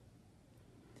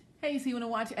Hey, so you want to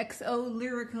watch XO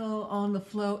Lyrical on the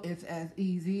flow? It's as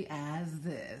easy as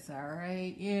this, all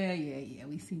right? Yeah.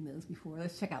 We've seen those before.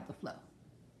 Let's check out the flow.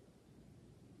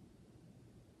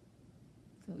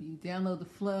 So you download the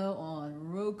flow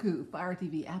on Roku, Fire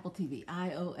TV, Apple TV,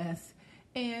 iOS,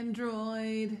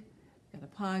 Android. Got a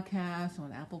podcast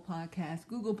on Apple Podcasts,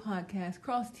 Google Podcasts,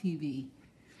 Cross TV,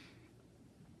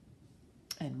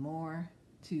 and more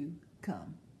to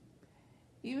come.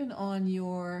 Even on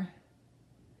your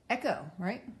Echo,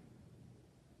 right?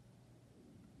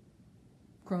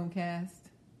 Chromecast,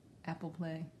 Apple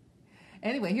Play.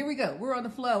 Anyway, here we go. We're on the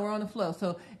flow.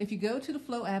 So if you go to the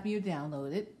Flow app and you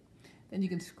download it, then you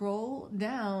can scroll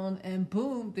down and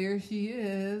boom, there she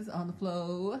is on the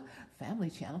Flow Family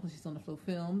channel, because she's on the Flow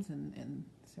Films and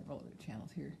several other channels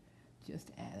here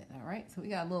just added. All right, so we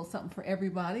got a little something for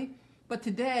everybody. But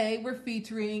today we're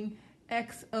featuring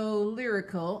XO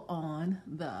Lyrical on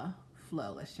the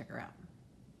Flow. Let's check her out.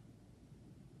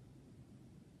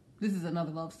 This is another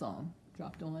love song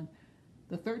dropped on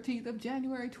the 13th of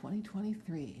January,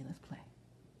 2023. Let's play.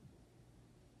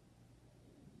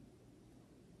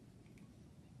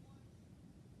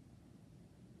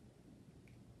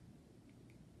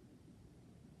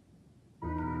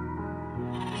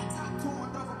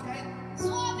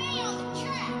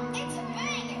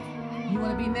 You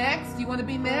want to be next? You want to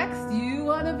be next? You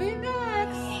want to be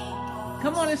next?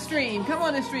 Come on and stream. Come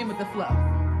on and stream with the flow.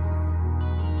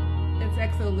 It's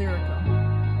XO Lyrical.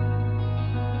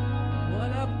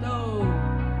 What up, though?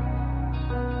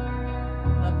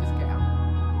 Love this gal.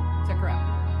 Check her out.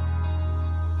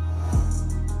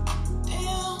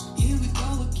 Damn, here we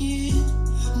go again.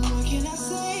 What can I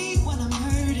say when I'm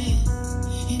hurting?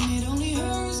 And it only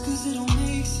hurts cause it don't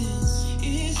make sense.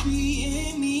 It's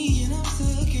me, and I'm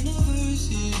stuck in a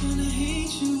verses. Trying to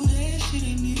hate you, that shit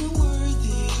ain't even worth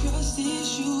it. Trust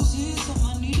issues is something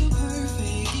I need to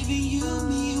perfect. Giving you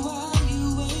me while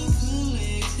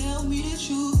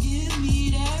give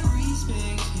me that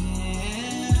respect,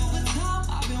 yeah. Over time,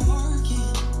 I've been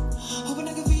working, hoping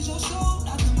I can feed your soul,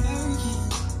 not the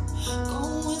Americans.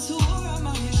 Going to war, I'm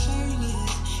out here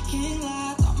shirtless. Can't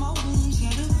lie, thought my wounds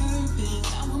had a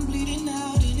purpose. Now I'm bleeding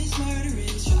out and it's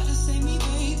murderous. Try to save me,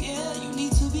 babe, yeah, you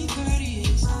need to be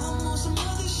courteous. I'm on some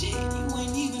other shit, you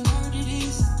ain't even heard of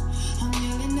this. I'm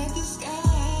yelling at the sky.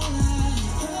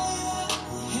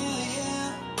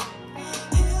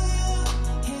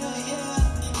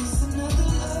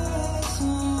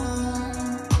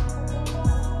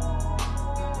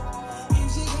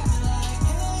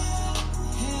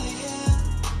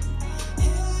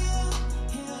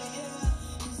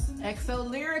 XO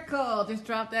Lyrical just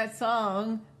dropped that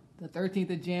song the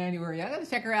 13th of January. I gotta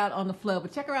check her out on the flow,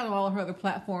 but check her out on all of her other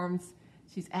platforms.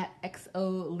 She's at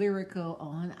XO Lyrical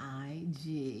on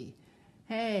IG.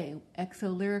 Hey,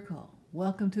 XO Lyrical,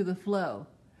 welcome to the flow.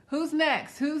 Who's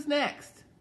next? Who's next?